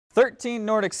13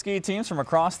 Nordic ski teams from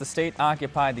across the state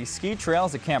occupied the ski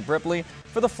trails at Camp Ripley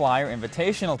for the Flyer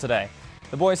Invitational today.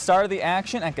 The boys started the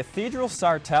action and Cathedral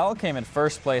Sartell came in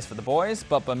first place for the boys,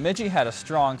 but Bemidji had a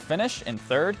strong finish in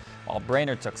third, while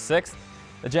Brainerd took sixth.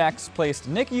 The Jacks placed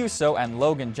Nick Yuso and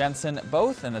Logan Jensen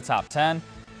both in the top 10,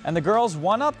 and the girls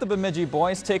won up the Bemidji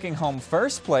boys, taking home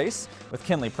first place, with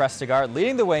Kinley Prestigard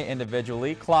leading the way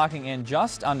individually, clocking in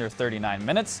just under 39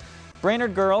 minutes.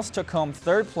 Brainerd girls took home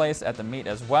third place at the meet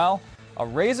as well. A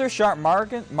razor-sharp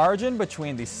margin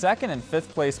between the second and fifth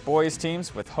place boys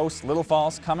teams, with host Little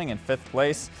Falls coming in fifth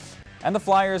place. And the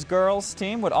Flyers girls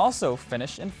team would also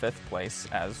finish in fifth place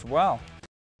as well.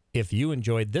 If you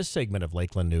enjoyed this segment of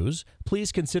Lakeland News,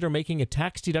 please consider making a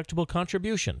tax-deductible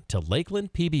contribution to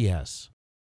Lakeland PBS.